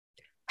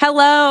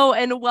Hello,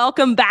 and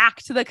welcome back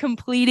to the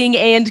Completing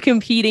and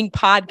Competing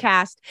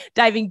podcast,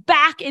 diving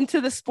back into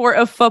the sport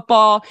of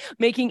football,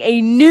 making a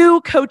new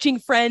coaching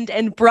friend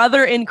and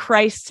brother in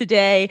Christ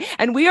today.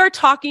 And we are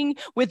talking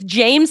with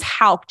James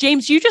Houck.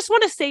 James, you just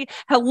want to say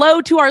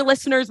hello to our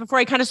listeners before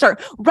I kind of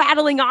start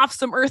rattling off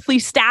some earthly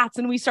stats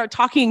and we start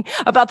talking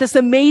about this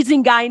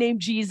amazing guy named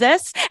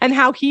Jesus and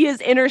how he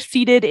has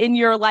interceded in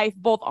your life,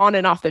 both on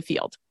and off the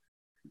field.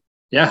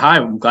 Yeah, hi,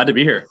 I'm glad to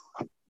be here.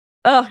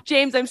 Oh,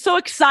 James, I'm so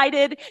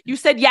excited. You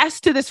said yes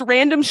to this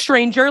random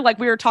stranger, like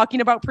we were talking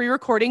about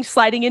pre-recording,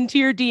 sliding into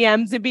your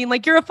DMs and being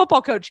like, you're a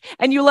football coach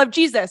and you love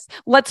Jesus.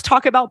 Let's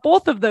talk about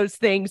both of those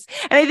things.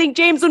 And I think,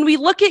 James, when we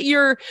look at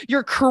your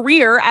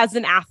career as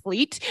an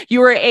athlete,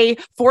 you were a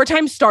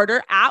 4-time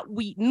starter at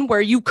Wheaton,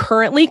 where you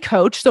currently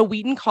coach. So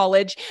Wheaton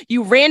College,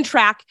 you ran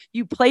track,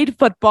 you played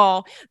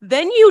football.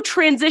 Then you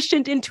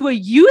transitioned into a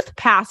youth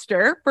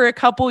pastor for a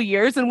couple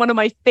years in one of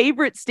my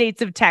favorite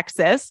states of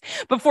Texas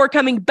before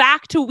coming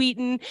back to Wheaton,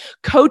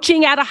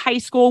 coaching at a high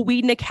school,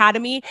 Wheaton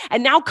Academy,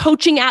 and now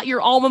coaching at your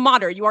alma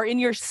mater. You are in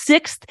your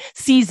 6th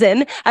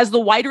season as the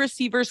wide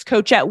receivers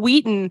coach at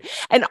Wheaton.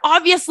 And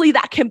obviously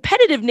that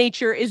competitive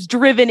nature is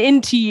driven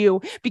into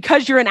you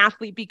because you're an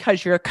athlete,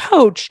 because you're a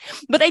coach.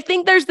 But I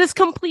think there's this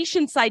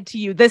completion side to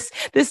you, this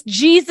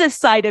Jesus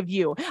side of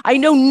you. I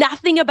know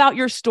nothing about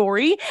your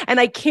story, and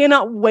I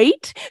cannot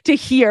wait to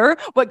hear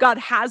what God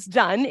has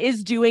done,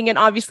 is doing, and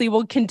obviously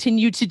will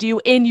continue to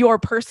do in your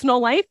personal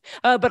life,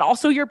 but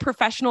also your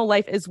professional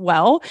life as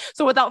well.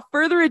 So without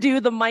further ado,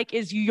 the mic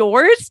is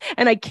yours,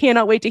 and I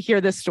cannot wait to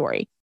hear this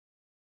story.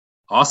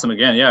 Awesome.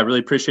 Again, yeah, I really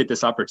appreciate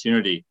this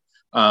opportunity.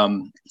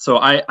 So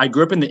I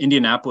grew up in the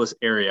Indianapolis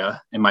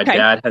area, and my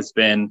dad has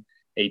been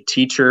a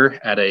teacher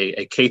at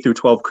a K through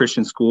 12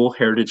 Christian school,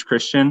 Heritage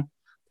Christian.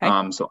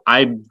 So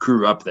I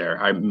grew up there.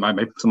 Some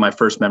of my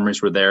first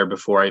memories were there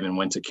before I even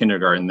went to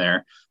kindergarten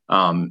there.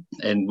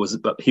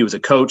 He was a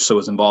coach, so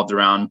was involved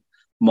around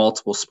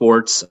multiple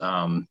sports,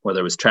 whether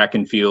it was track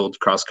and field,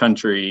 cross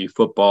country,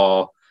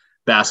 football,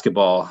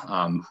 basketball,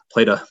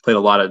 played a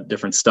lot of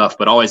different stuff,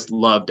 but always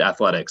loved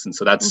athletics. And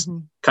so that's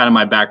kind of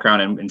my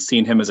background, and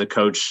seeing him as a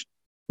coach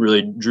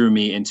really drew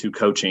me into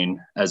coaching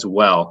as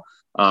well.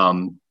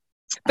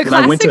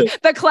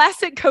 The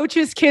classic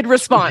coach's kid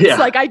response. Yeah,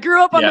 like, I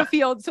grew up on the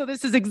field, so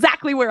this is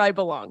exactly where I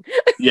belong.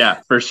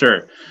 Yeah, for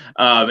sure.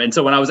 And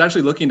so when I was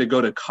actually looking to go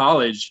to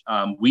college,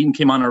 Wheaton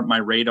came on my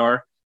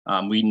radar.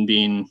 Wheaton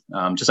being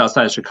just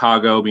outside of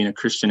Chicago, being a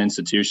Christian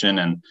institution,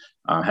 and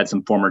had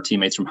some former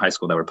teammates from high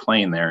school that were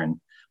playing there, and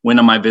went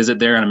on my visit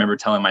there. And I remember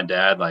telling my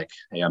dad, like,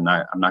 hey, I'm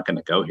not going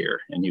to go here.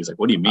 And he was like,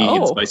 what do you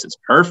mean? This place is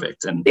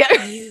perfect. And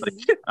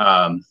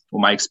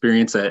my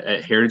experience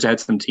at Heritage, I had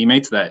some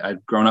teammates that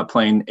I'd grown up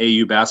playing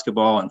AU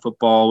basketball and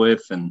football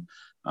with, and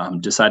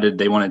decided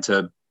they wanted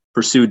to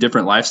pursue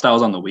different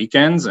lifestyles on the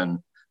weekends. And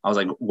I was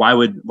like, why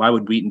would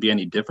Wheaton be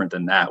any different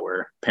than that,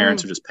 where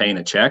parents are just paying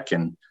a check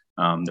and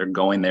they're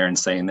going there and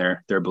saying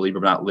they're a believer,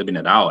 but not living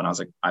it out. And I was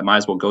like, I might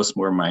as well go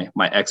somewhere my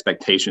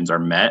expectations are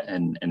met.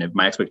 And if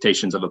my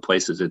expectations of a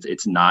place is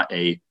it's not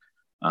a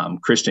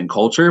Christian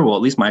culture, well,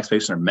 at least my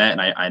expectations are met.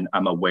 And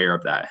I'm aware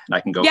of that. And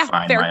I can go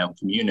find my own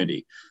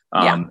community.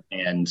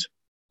 And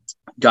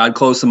God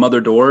closed some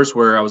other doors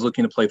where I was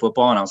looking to play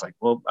football. And I was like,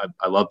 well,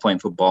 I love playing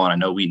football, and I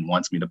know Wheaton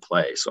wants me to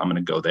play, so I'm going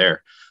to go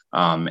there.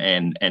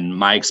 And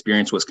my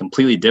experience was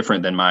completely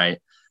different than my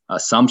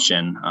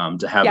assumption,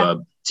 to have a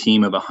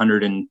team of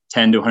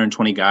 110 to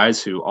 120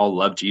 guys who all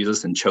love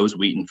Jesus and chose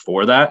Wheaton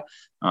for that.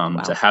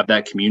 To have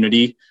that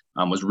community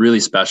was really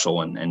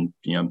special. And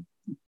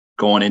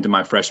going into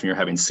my freshman year,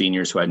 having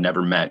seniors who I'd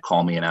never met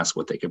call me and ask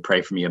what they could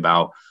pray for me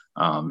about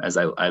as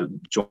I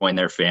joined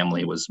their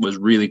family was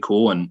really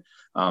cool. And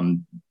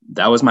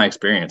that was my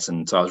experience.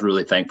 And so I was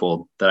really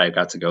thankful that I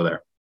got to go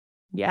there.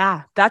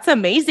 Yeah, that's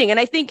amazing. And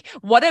I think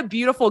what a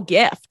beautiful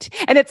gift.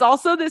 And it's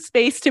also this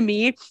space to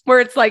me where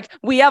it's like,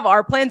 we have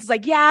our plans. It's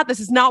like, yeah, this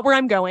is not where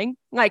I'm going.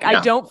 Like,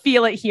 I don't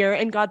feel it here.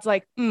 And God's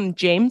like,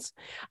 James,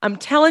 I'm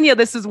telling you,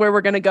 this is where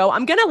we're going to go.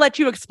 I'm going to let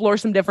you explore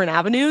some different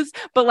avenues,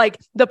 but like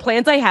the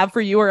plans I have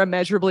for you are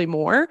immeasurably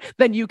more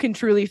than you can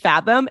truly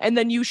fathom. And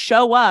then you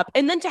show up,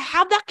 and then to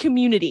have that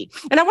community.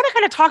 And I want to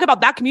kind of talk about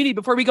that community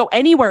before we go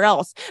anywhere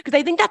else, because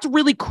I think that's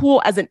really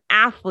cool as an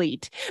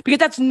athlete, because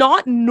that's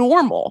not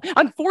normal.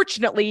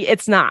 Unfortunately,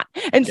 it's not.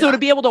 And so to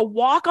be able to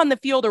walk on the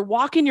field or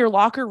walk in your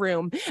locker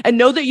room and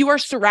know that you are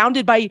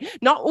surrounded by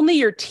not only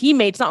your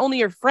teammates, not only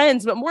your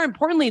friends, but more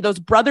importantly, those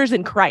brothers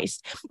in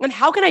Christ. And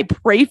how can I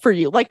pray for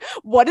you? Like,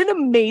 what an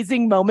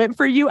amazing moment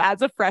for you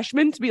as a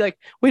freshman to be like,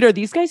 wait, are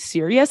these guys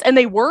serious? And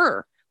they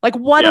were. Like,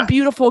 what a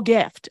beautiful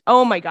gift.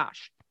 Oh my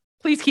gosh.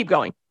 Please keep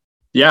going.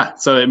 Yeah.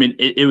 So, I mean,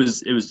 it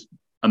was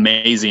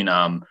amazing.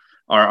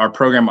 Our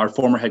program, our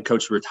former head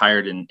coach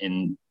retired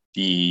in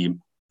the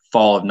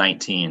fall of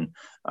 19.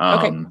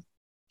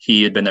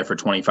 He had been there for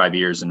 25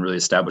 years and really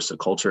established a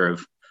culture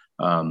of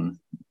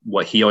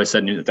what he always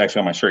said. It's actually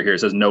on my shirt here. It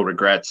says no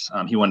regrets.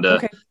 He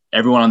wanted to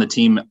everyone on the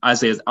team, I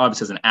say,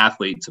 obviously as an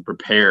athlete, to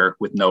prepare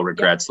with no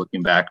regrets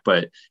looking back.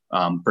 But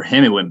for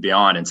him, it went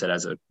beyond and said,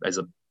 as a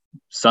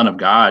son of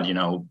God,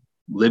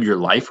 live your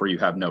life where you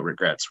have no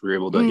regrets. We're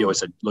able to, you always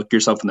said, look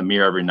yourself in the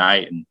mirror every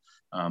night. And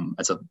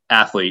as an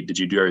athlete, did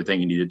you do everything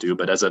you needed to do?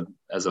 But as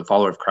a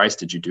follower of Christ,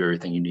 did you do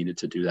everything you needed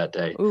to do that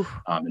day?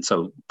 And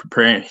so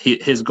preparing,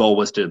 his goal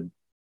was to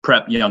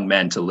prep young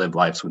men to live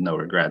lives with no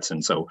regrets.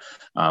 And so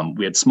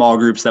we had small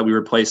groups that we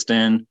were placed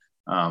in.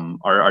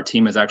 Our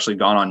team has actually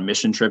gone on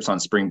mission trips on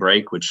spring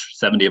break, which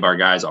 70 of our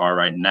guys are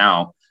right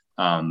now.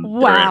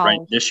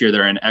 This year,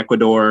 they're in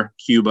Ecuador,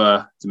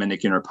 Cuba,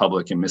 Dominican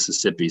Republic, and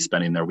Mississippi,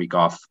 spending their week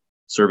off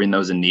serving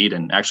those in need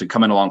and actually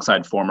coming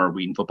alongside former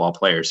Wheaton football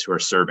players who are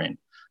serving.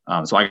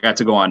 So I got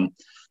to go on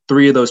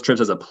 3 of those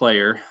trips as a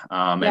player.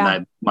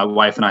 And my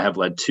wife and I have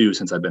led 2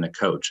 since I've been a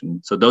coach.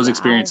 And so those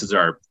experiences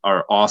are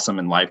awesome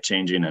and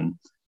life-changing. And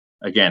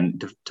again,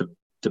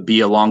 to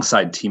be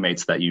alongside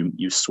teammates that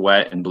you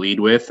sweat and bleed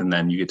with, and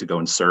then you get to go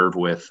and serve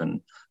with,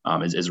 and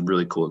is a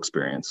really cool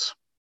experience.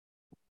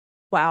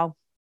 Wow.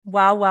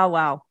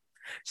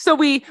 So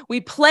we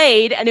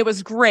played and it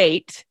was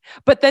great,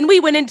 but then we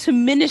went into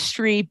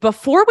ministry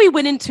before we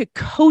went into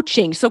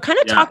coaching. So kind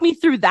of talk me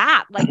through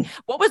that. Like,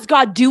 what was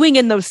God doing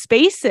in those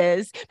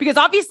spaces? Because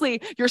obviously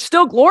you're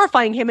still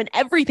glorifying him in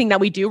everything that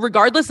we do,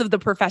 regardless of the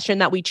profession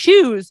that we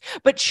choose,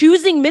 but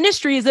choosing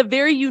ministry is a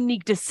very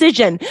unique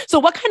decision. So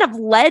what kind of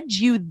led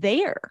you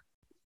there?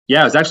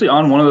 Yeah, I was actually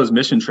on one of those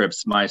mission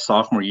trips my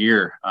sophomore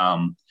year.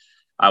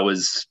 I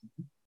was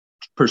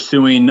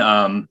pursuing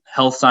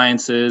health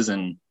sciences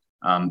and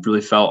really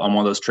felt on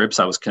one of those trips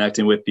I was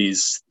connecting with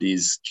these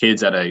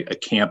kids at a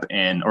camp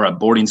or a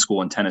boarding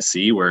school in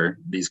Tennessee, where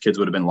these kids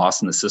would have been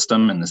lost in the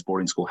system, and this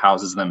boarding school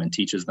houses them and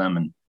teaches them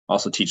and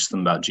also teaches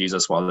them about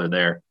Jesus while they're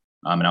there.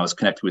 And I was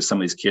connected with some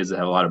of these kids that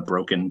have a lot of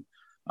broken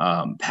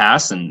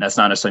past, and that's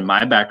not necessarily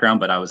my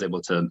background, but I was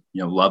able to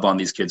love on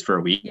these kids for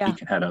a week. And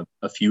had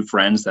a few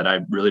friends that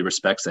I really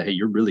respect say, hey,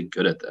 you're really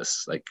good at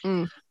this. Like I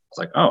was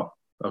like, oh,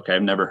 okay,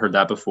 I've never heard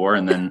that before.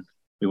 And then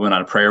we went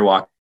on a prayer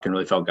walk and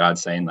really felt God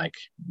saying, like,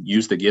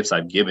 use the gifts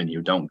I've given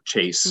you. Don't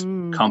chase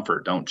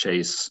comfort. Don't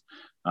chase,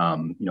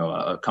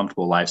 a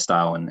comfortable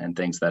lifestyle and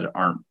things that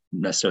aren't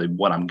necessarily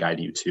what I'm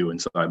guiding you to.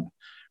 And so I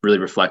really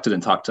reflected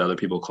and talked to other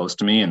people close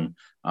to me. And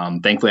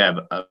thankfully, I have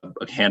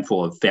a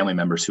handful of family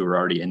members who are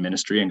already in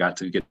ministry and got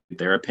to get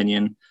their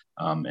opinion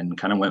and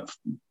kind of went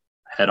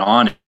head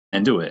on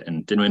into it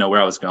and didn't really know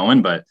where I was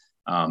going, but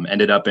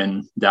ended up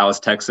in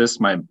Dallas, Texas.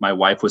 My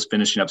wife was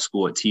finishing up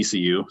school at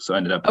TCU, so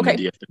ended up in the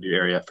DFW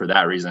area for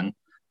that reason.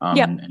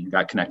 And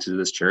got connected to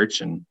this church,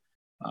 and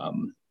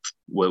it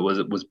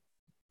was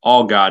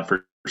all God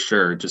for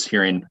sure. Just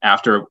hearing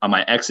after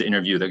my exit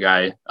interview, the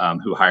guy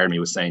who hired me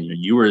was saying,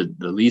 you were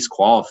the least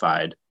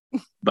qualified,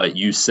 but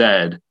you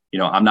said,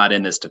 I'm not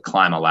in this to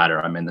climb a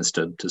ladder. I'm in this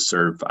to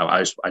serve.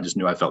 I just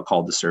knew I felt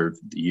called to serve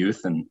the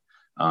youth. And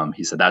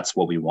he said, that's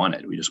what we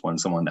wanted. We just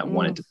wanted someone that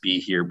wanted to be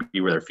here,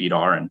 be where their feet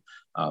are. And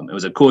it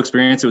was a cool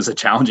experience. It was a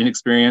challenging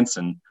experience,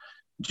 and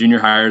junior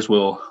hires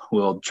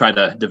will try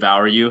to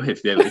devour you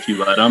if you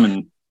let them.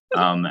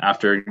 And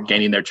after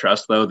gaining their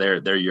trust, though,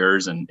 they're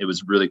yours. And it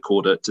was really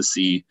cool to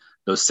see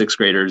those 6th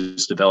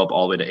graders develop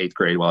all the way to 8th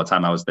grade while the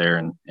time I was there,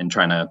 and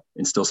trying to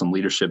instill some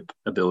leadership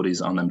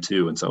abilities on them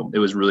too. And so it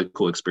was a really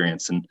cool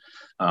experience, and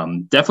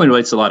definitely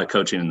relates to a lot of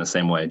coaching in the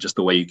same way, just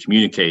the way you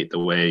communicate, the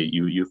way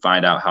you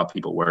find out how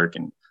people work,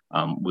 and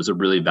was a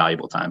really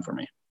valuable time for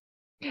me.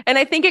 And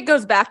I think it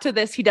goes back to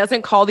this. He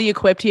doesn't call the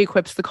equipped, he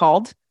equips the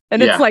called.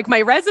 And it's like,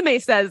 my resume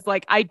says,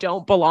 like, I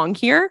don't belong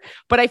here,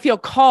 but I feel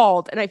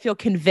called and I feel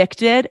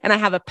convicted and I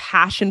have a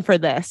passion for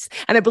this.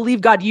 And I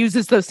believe God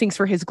uses those things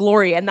for his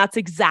glory. And that's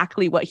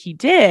exactly what he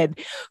did.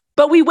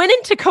 But we went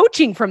into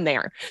coaching from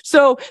there.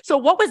 So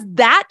what was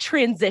that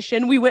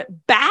transition? We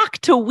went back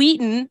to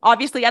Wheaton,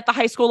 obviously at the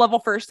high school level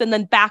first, and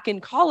then back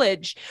in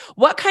college.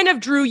 What kind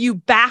of drew you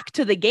back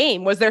to the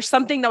game? Was there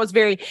something that was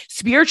very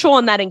spiritual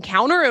in that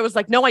encounter? It was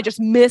like, no, I just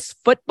miss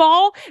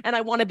football and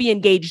I want to be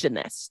engaged in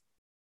this.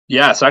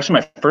 Yeah. So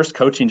actually my first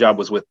coaching job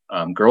was with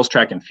girls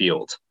track and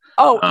field.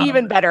 Oh,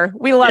 even better.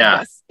 We love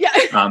this.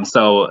 Yeah.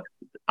 So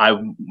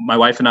my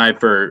wife and I,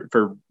 for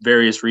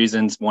various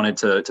reasons, wanted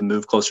to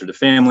move closer to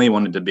family,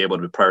 wanted to be able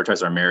to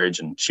prioritize our marriage.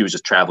 And she was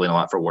just traveling a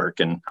lot for work,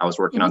 and I was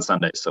working on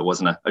Sundays. So it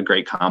wasn't a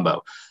great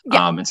combo.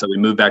 Yeah. And so we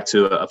moved back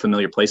to a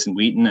familiar place in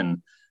Wheaton.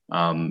 And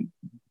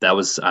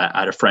I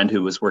had a friend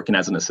who was working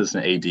as an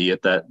assistant AD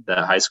at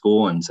that high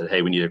school and said,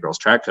 hey, we need a girls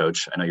track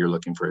coach. I know you're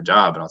looking for a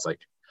job. And I was like,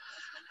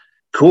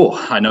 cool.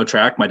 I know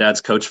track. My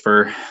dad's coached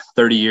for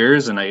 30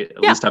 years and I at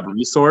least have a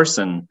resource,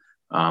 and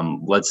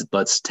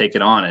let's take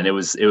it on. And it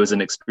was an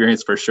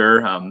experience for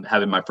sure.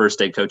 Having my first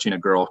day coaching a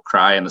girl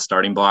cry in the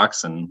starting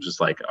blocks, and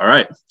just like, all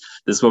right,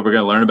 this is what we're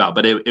going to learn about.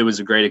 But it was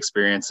a great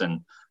experience.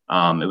 And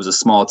it was a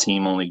small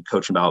team, only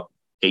coaching about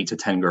 8 to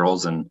 10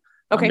 girls, and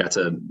got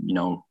to,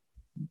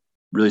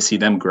 really see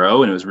them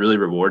grow. And it was really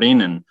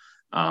rewarding. And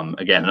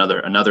again,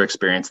 another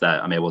experience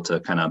that I'm able to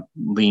kind of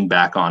lean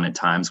back on at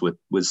times with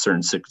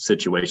certain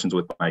situations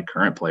with my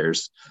current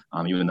players,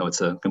 even though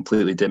it's a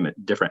completely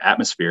different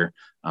atmosphere.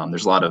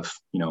 There's a lot of,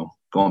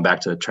 going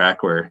back to the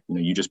track where,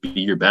 you just be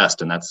your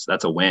best, and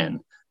that's a win.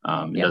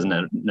 It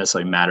doesn't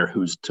necessarily matter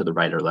who's to the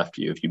right or left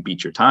of you. If you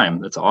beat your time,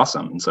 that's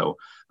awesome. And so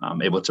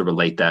I'm able to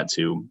relate that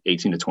to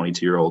 18 to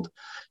 22-year-old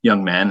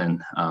young men.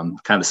 And kind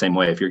of the same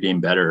way, if you're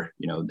getting better,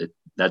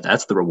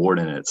 that's the reward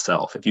in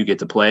itself. If you get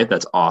to play,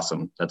 that's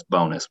awesome. That's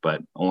bonus,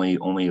 but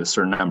only a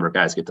certain number of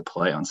guys get to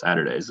play on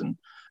Saturdays, and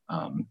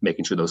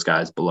making sure those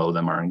guys below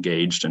them are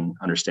engaged and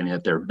understanding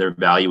that their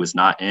value is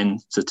not in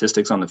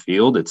statistics on the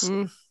field. It's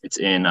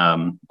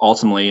in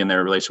ultimately in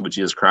their relationship with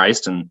Jesus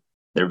Christ and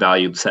their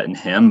value set in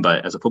him.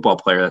 But as a football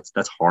player,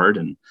 that's hard,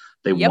 and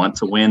they want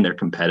to win. They're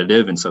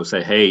competitive. And so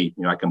say, hey,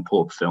 I can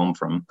pull up film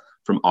from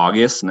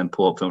August and then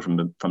pull up film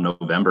from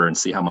November and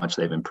see how much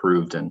they've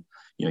improved. And,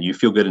 you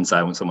feel good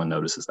inside when someone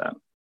notices that.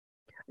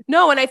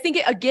 No, and I think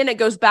it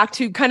goes back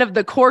to kind of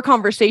the core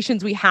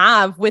conversations we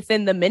have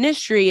within the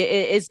ministry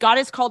is God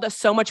has called us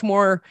so much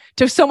more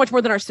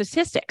than our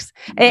statistics.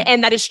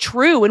 And that is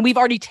true. And we've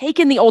already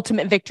taken the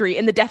ultimate victory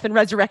in the death and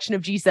resurrection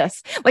of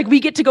Jesus. Like, we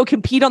get to go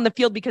compete on the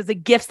field because of the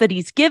gifts that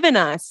he's given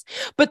us.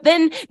 But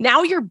then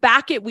now you're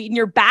back at Wheaton,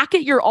 you're back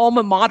at your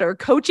alma mater,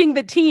 coaching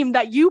the team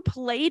that you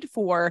played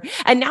for,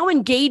 and now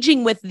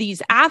engaging with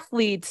these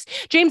athletes.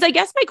 James, I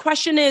guess my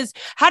question is,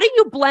 how do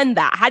you blend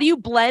that? How do you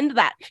blend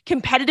that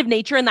competitive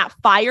nature and that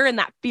fire and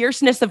that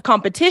fierceness of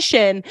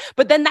competition,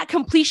 but then that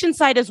completion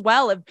side as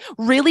well, of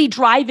really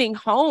driving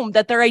home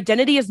that their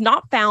identity is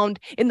not found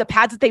in the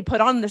pads that they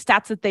put on and the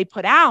stats that they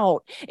put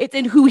out. It's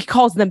in who he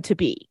calls them to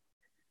be.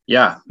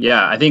 Yeah.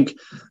 I think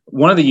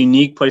one of the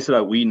unique places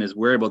about Wheaton is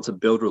we're able to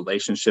build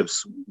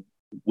relationships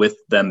with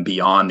them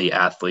beyond the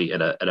athlete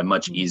at a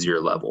much easier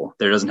level.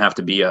 There doesn't have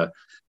to be a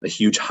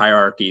huge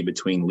hierarchy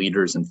between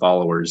leaders and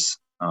followers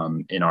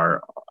at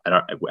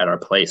our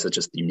place. It's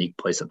just the unique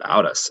place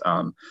about us.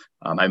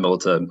 I'm able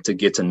to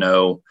get to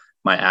know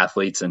my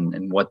athletes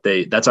and what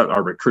that's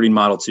our recruiting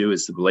model too,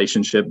 is the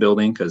relationship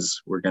building,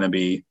 because we're going to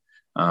be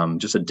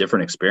just a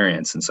different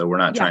experience. And so we're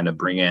not trying to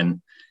bring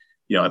in,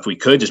 if we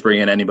could just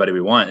bring in anybody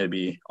we want, it'd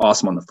be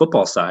awesome on the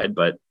football side,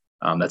 but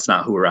that's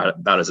not who we're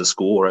about as a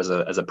school or as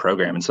a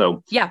program. And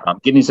so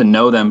getting to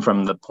know them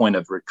from the point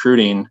of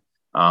recruiting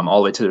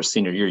all the way to their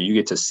senior year, you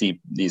get to see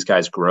these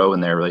guys grow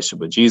in their relationship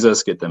with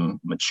Jesus, get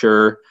them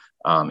mature,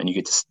 and you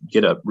get to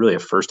get a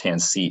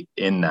firsthand seat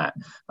in that.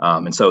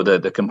 And so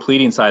the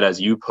completing side,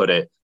 as you put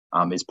it,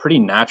 is pretty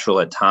natural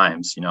at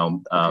times.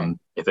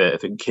 If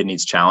a kid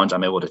needs challenge,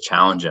 I'm able to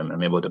challenge him.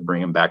 I'm able to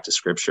bring him back to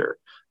scripture.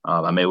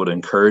 I'm able to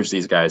encourage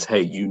these guys,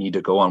 hey, you need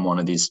to go on one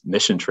of these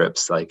mission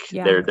trips. Like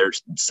they're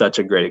such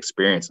a great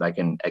experience.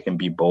 And I can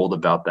be bold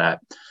about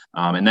that.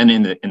 And then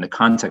in the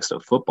context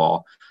of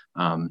football,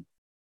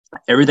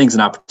 everything's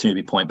an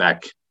opportunity to point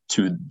back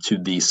to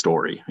the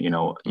story.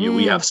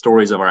 We have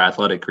stories of our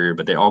athletic career,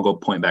 but they all go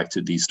point back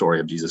to the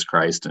story of Jesus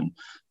Christ. And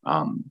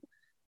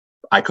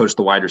I coach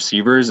the wide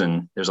receivers,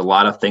 and there's a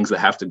lot of things that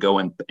have to go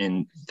in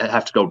that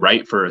have to go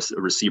right for a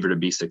receiver to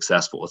be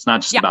successful. It's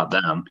not just about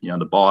them.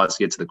 The ball has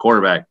to get to the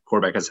quarterback.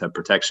 Quarterback has to have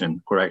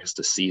protection. Quarterback has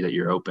to see that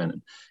you're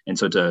open. And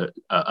so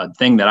a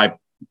thing that I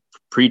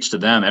preach to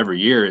them every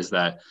year is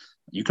that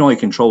you can only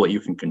control what you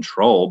can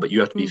control, but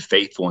you have to be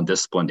faithful and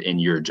disciplined in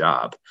your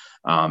job.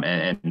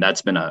 And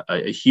that's been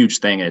a huge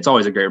thing. And it's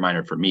always a great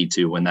reminder for me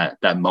too, when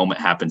that moment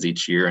happens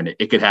each year. And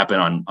it could happen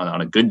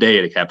on a good day,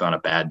 it could happen on a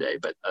bad day,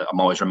 but I'm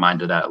always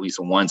reminded of that at least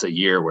once a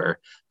year, where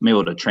I'm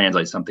able to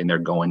translate something they're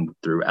going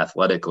through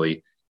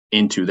athletically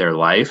into their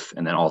life,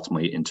 and then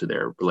ultimately into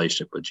their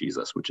relationship with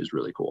Jesus, which is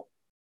really cool.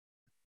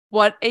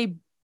 What a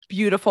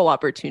beautiful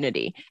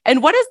opportunity.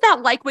 And what is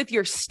that like with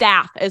your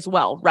staff as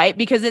well, right?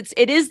 Because it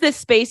is this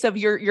space of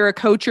you're a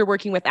coach, you're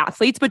working with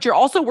athletes, but you're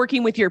also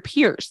working with your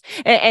peers,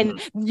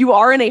 and you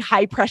are in a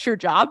high pressure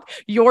job.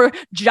 Your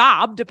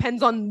job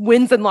depends on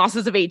wins and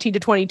losses of 18 to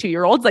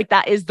 22-year-olds. Like,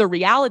 that is the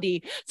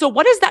reality. So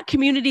what is that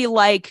community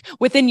like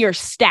within your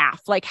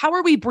staff? Like, how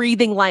are we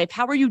breathing life?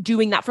 How are you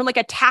doing that from like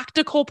a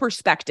tactical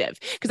perspective?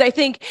 Because I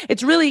think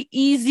it's really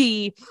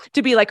easy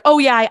to be like, oh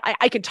yeah,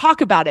 I can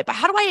talk about it, but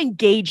how do I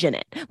engage in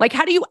it? Like,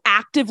 how do you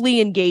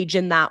actively engage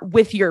in that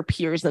with your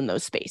peers in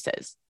those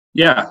spaces?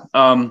 Yeah.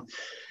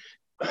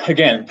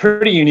 Again,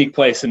 pretty unique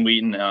place in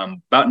Wheaton.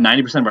 About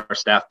 90% of our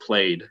staff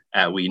played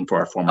at Wheaton for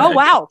our former head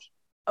wow. coach.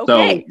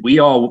 Okay. So we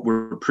all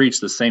were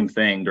preached the same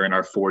thing during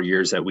our 4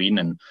 years at Wheaton.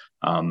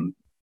 And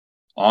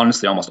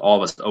honestly, almost all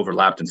of us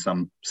overlapped in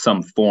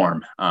some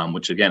form,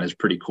 which again is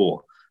pretty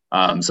cool.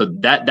 So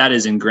that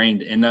is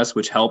ingrained in us,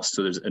 which helps.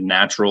 So there's a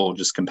natural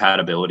just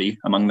compatibility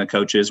among the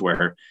coaches,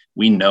 where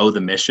we know the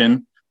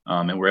mission,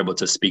 and we're able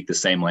to speak the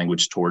same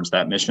language towards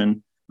that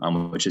mission,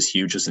 which is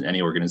huge just in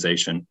any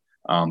organization.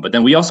 But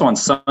then we also, on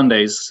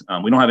Sundays,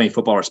 we don't have any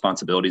football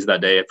responsibilities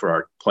that day for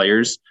our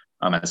players.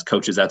 As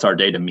coaches, that's our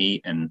day to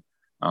meet. And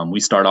we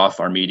start off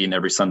our meeting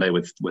every Sunday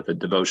with a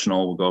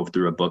devotional. We'll go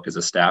through a book as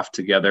a staff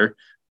together.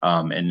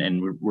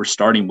 And we're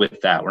starting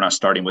with that. We're not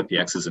starting with the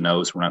X's and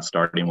O's. We're not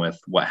starting with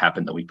what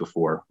happened the week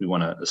before. We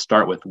want to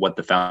start with what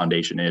the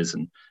foundation is,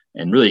 and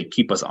really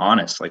keep us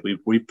honest. Like,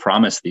 we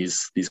promised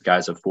these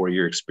guys a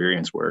 4-year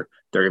experience where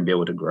they're going to be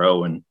able to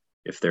grow. And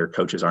if their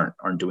coaches aren't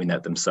doing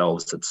that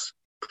themselves, it's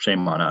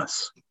shame on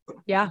us.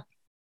 Yeah.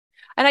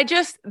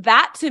 And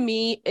that to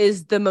me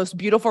is the most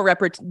beautiful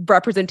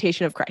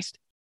representation of Christ.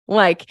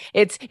 Like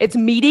it's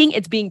meeting,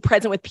 it's being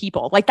present with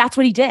people. Like that's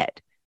what he did.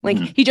 Like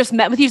he just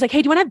met with you. He's like,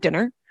 hey, do you want to have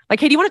dinner? Like,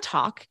 hey, do you want to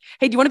talk?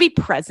 Hey, do you want to be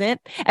present?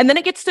 And then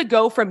it gets to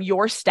go from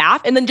your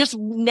staff and then just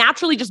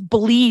naturally just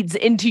bleeds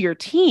into your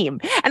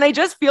team. And I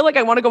just feel like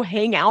I want to go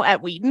hang out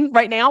at Wheaton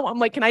right now. I'm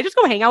like, can I just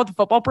go hang out with the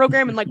football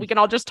program? And like, we can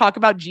all just talk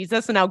about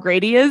Jesus and how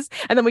great he is.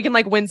 And then we can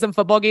like win some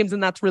football games.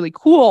 And that's really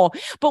cool.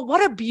 But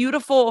what a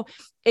beautiful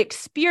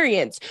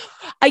experience.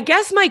 I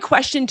guess my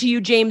question to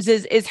you, James,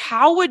 is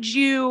how would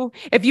you,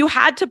 if you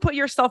had to put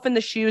yourself in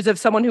the shoes of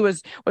someone who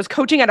was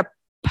coaching at a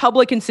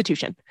public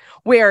institution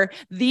where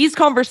these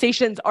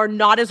conversations are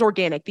not as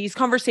organic, these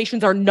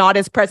conversations are not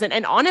as present,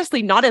 and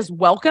honestly not as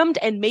welcomed,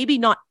 and maybe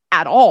not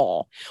at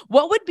all,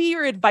 what would be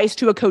your advice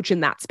to a coach in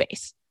that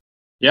space?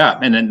 Yeah.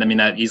 And then, I mean,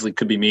 that easily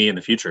could be me in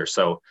the future.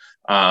 So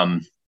I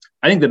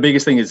think the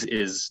biggest thing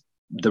is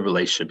the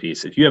relationship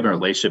piece. If you have a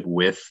relationship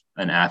with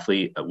an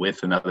athlete,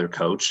 with another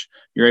coach,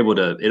 you're able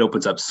to, it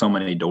opens up so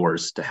many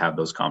doors to have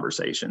those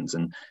conversations.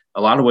 And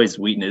a lot of ways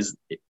Wheaton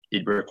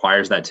it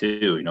requires that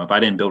too. You know, if I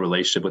didn't build a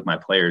relationship with my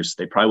players,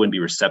 they probably wouldn't be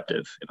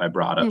receptive if I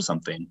brought up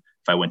something,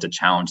 if I went to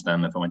challenge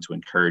them, if I went to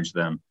encourage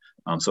them.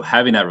 So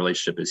having that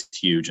relationship is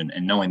huge, and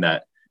knowing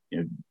that,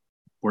 you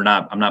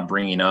know, I'm not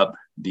bringing up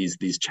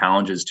these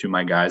challenges to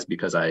my guys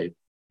because I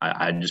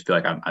just feel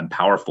like I'm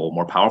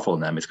more powerful than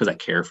them. It's because I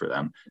care for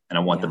them and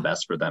I want the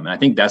best for them. And I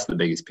think that's the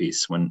biggest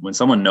piece when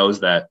someone knows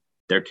that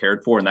they're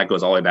cared for, and that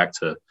goes all the way back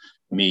to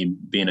me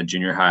being a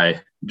junior high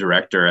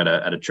director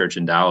at a church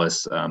in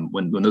Dallas.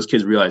 When those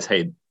kids realize,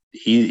 hey,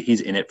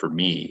 he's in it for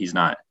me, he's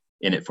not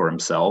in it for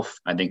himself.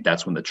 I think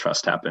that's when the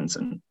trust happens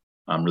and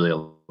really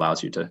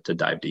allows you to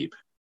dive deep.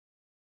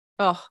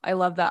 Oh, I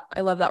love that.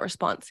 I love that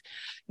response.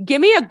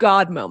 Give me a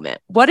God moment.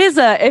 What is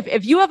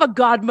if you have a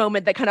God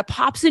moment that kind of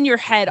pops in your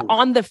head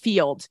on the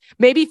field,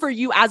 maybe for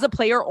you as a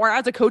player or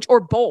as a coach or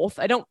both,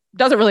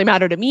 doesn't really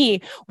matter to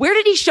me. Where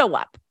did he show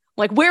up?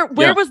 Like where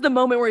was the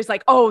moment where he's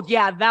like, oh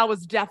yeah, that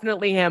was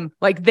definitely him.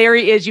 Like there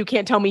he is. You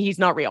can't tell me he's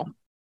not real.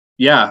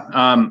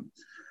 Yeah.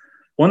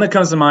 One that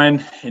comes to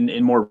mind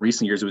in more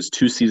recent years, it was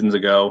 2 seasons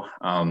ago.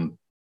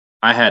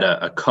 I had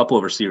a couple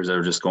of receivers that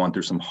were just going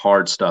through some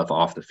hard stuff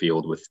off the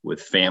field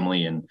with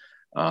family. And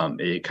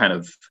it kind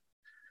of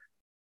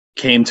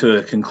came to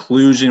a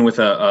conclusion with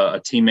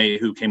a teammate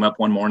who came up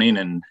one morning,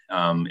 and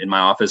in my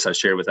office, I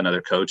shared with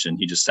another coach, and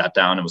he just sat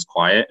down and was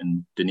quiet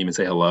and didn't even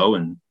say hello,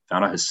 and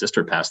found out his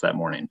sister passed that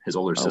morning, his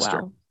older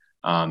sister.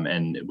 Wow.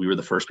 And we were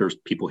the first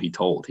people he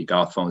told. He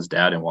got off the phone with his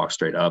dad and walked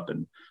straight up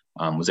and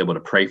was able to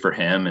pray for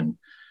him. And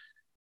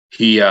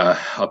he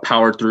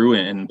powered through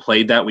and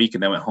played that week,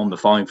 and then went home the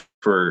following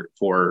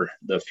for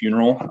the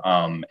funeral,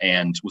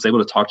 and was able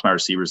to talk to my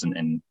receivers.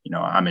 And you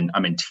know, I'm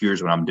in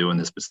tears when I'm doing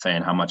this, but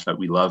saying how much that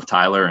we love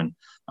Tyler and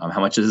how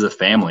much this is a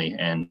family.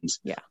 And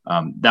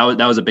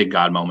that was a big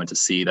God moment to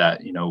see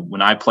that, you know,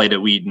 when I played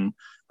at Wheaton,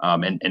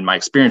 and my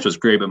experience was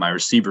great, but my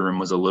receiver room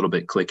was a little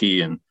bit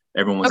cliquey and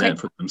everyone was in it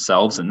for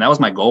themselves. And that was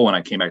my goal when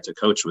I came back to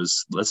coach,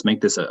 was let's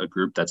make this a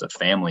group that's a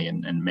family,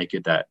 and make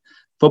it that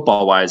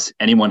football wise,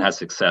 anyone has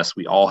success.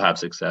 We all have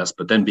success,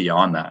 but then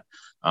beyond that,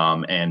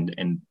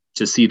 and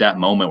to see that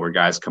moment where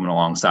guys coming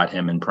alongside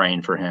him and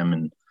praying for him,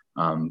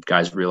 and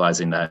guys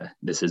realizing that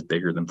this is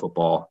bigger than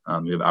football.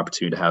 We have the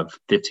opportunity to have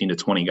 15 to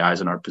 20 guys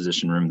in our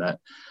position room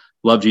that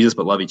love Jesus,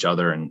 but love each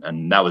other.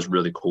 And that was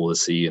really cool to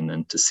see. And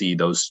then to see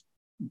those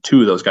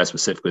 2 of those guys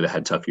specifically that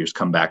had tough years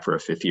come back for a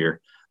 5th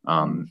year,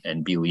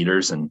 and be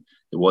leaders. And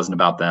it wasn't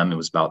about them. It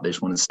was about, they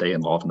just wanted to stay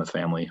involved in the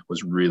family. It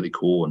was really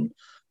cool. And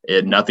it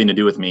had nothing to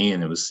do with me,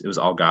 and it was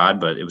all God,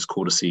 but it was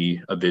cool to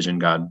see a vision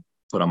God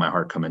put on my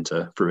heart come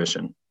into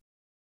fruition.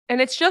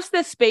 And it's just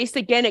this space,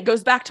 again, it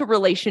goes back to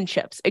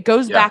relationships. It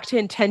goes back to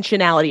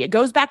intentionality. It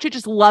goes back to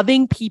just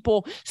loving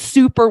people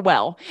super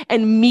well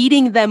and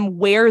meeting them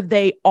where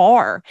they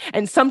are.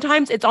 And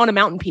sometimes it's on a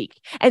mountain peak,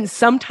 and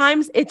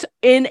sometimes it's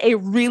in a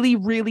really,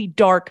 really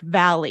dark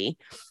valley.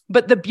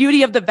 But the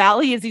beauty of the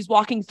valley is he's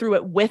walking through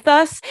it with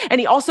us.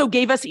 And he also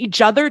gave us each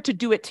other to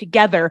do it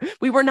together.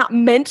 We were not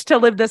meant to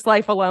live this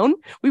life alone.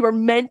 We were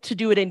meant to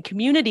do it in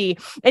community.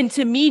 And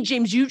to me,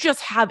 James, you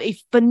just have a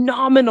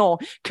phenomenal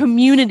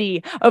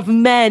community of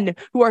men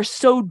who are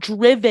so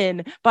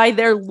driven by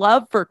their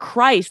love for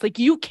Christ. Like,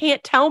 you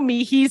can't tell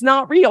me he's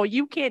not real.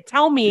 You can't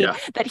tell me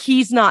that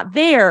he's not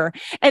there.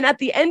 And at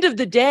the end of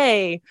the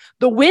day,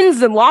 the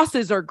wins and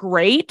losses are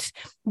great,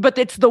 but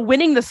it's the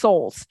winning the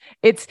souls.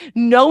 It's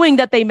knowing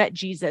that they met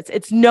Jesus.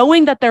 It's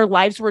knowing that their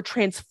lives were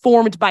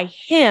transformed by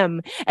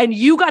him. And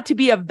you got to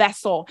be a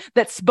vessel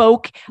that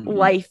spoke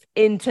life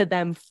into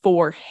them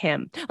for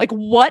him. Like,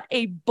 what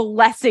a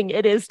blessing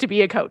it is to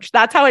be a coach.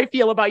 That's how I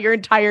feel about your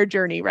entire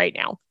journey right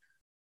now.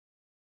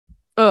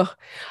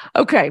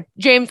 Okay,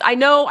 James, I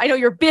know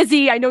you're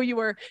busy. I know you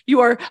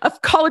are a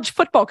college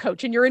football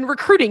coach, and you're in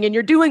recruiting, and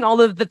you're doing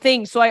all of the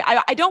things. So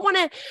I don't want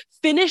to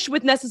finish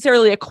with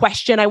necessarily a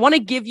question. I want to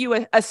give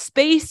you a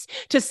space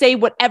to say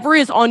whatever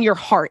is on your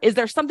heart. Is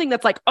there something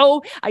that's like,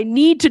 oh, I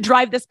need to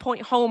drive this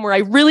point home, or I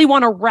really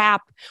want to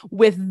wrap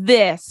with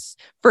this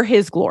for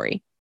his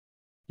glory?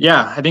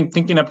 Yeah, I think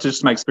thinking up to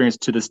just my experience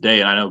to this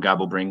day, and I know God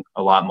will bring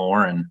a lot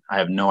more, and I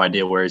have no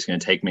idea where He's going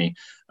to take me.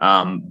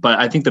 But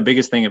I think the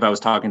biggest thing, if I was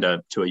talking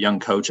to a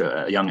young coach,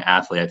 a young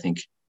athlete, I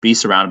think be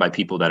surrounded by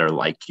people that are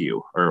like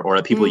you, or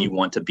the people you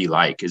want to be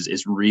like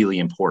is really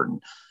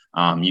important.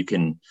 You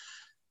can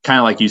kind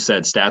of, like you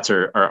said, stats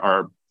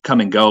are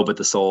come and go, but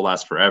the soul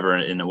lasts forever.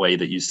 In a way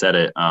that you said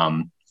it,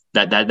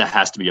 that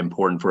has to be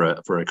important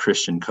for a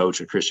Christian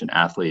coach, a Christian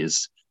athlete,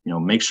 is,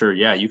 make sure,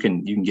 you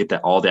can get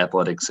that all the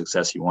athletic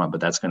success you want,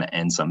 but that's going to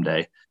end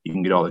someday. You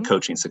can get all the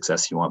coaching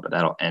success you want, but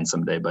that'll end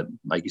someday. But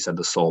like you said,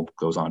 the soul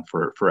goes on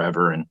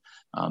forever, and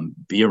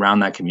be around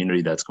that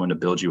community that's going to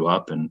build you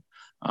up, and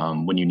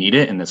when you need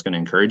it, and that's going to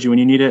encourage you when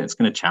you need it. It's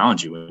going to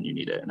challenge you when you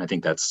need it. And I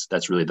think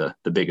that's really the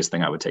biggest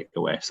thing I would take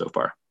away so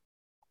far.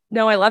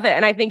 No, I love it.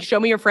 And I think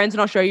show me your friends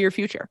and I'll show you your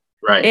future.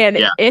 Right. And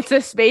it's a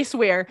space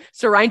where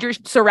surround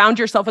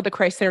yourself with a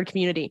Christ-centered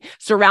community.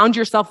 Surround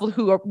yourself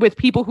with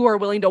people who are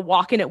willing to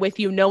walk in it with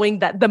you, knowing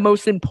that the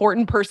most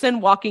important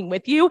person walking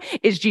with you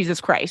is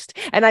Jesus Christ.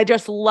 And I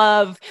just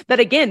love that,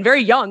 again,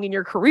 very young in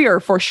your career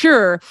for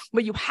sure,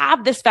 but you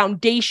have this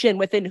foundation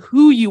within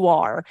who you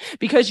are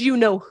because you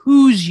know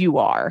whose you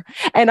are.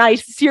 And I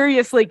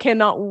seriously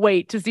cannot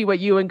wait to see what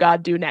you and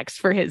God do next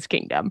for His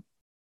kingdom.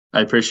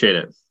 I appreciate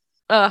it.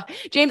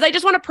 James, I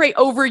just want to pray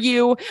over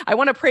you. I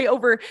want to pray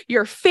over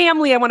your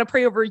family. I want to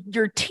pray over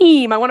your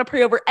team. I want to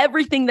pray over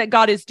everything that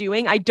God is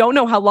doing. I don't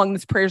know how long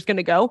this prayer is going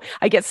to go.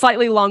 I get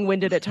slightly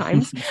long-winded at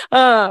times.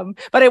 But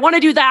I want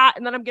to do that.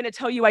 And then I'm going to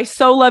tell you, I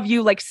so love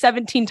you like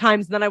 17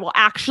 times. And then I will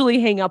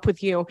actually hang up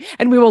with you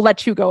and we will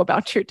let you go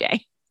about your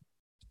day.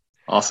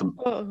 Awesome.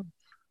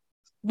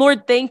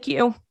 Lord, thank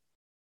you.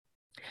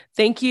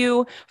 Thank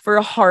you for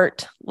a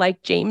heart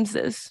like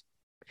James's.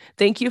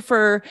 Thank you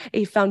for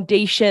a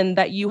foundation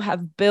that you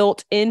have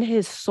built in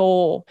his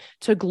soul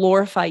to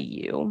glorify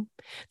you.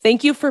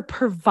 Thank you for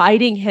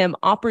providing him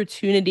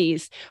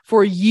opportunities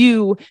for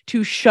you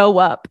to show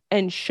up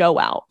and show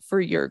out for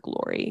your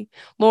glory.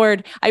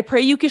 Lord, I pray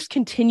you just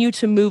continue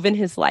to move in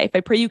his life. I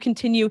pray you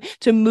continue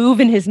to move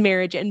in his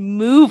marriage and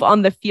move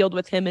on the field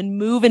with him and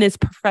move in his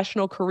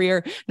professional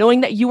career, knowing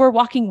that you are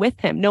walking with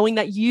him, knowing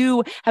that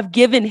you have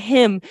given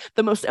him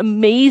the most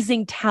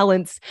amazing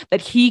talents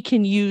that he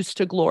can use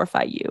to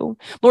glorify you.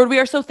 Lord, we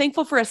are so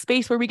thankful for a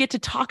space where we get to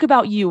talk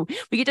about you.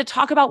 We get to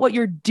talk about what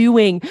you're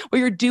doing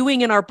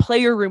in our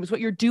player rooms, what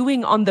you're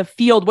doing on the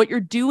field, what you're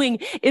doing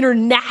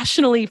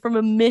internationally from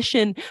a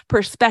mission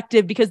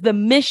perspective, because the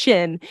mission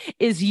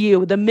is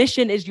you. The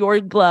mission is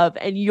your love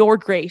and your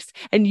grace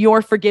and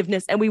your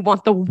forgiveness. And we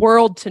want the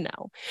world to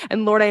know.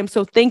 And Lord, I am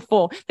so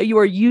thankful that you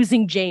are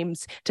using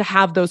James to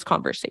have those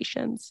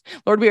conversations.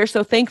 Lord, we are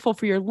so thankful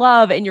for your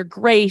love and your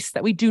grace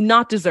that we do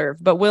not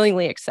deserve, but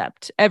willingly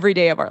accept every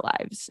day of our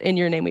lives. In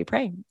your name we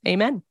pray.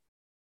 Amen.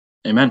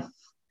 Amen.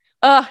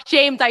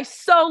 James, I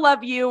so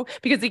love you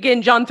because,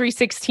 again, John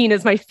 3:16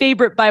 is my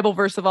favorite Bible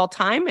verse of all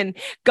time. And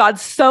God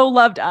so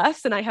loved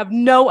us, and I have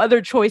no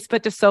other choice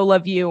but to so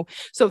love you.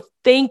 So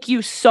thank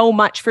you so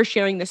much for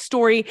sharing this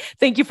story.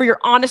 Thank you for your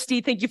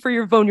honesty. Thank you for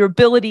your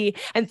vulnerability.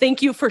 And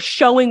thank you for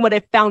showing what a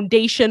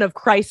foundation of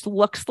Christ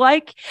looks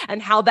like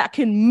and how that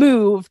can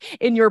move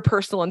in your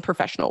personal and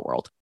professional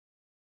world.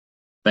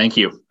 Thank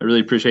you. I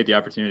really appreciate the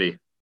opportunity.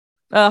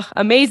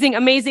 Amazing,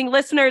 amazing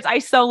listeners. I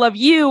so love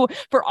you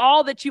for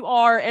all that you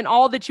are and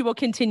all that you will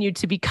continue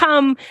to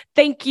become.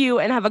 Thank you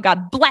and have a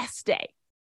God blessed day.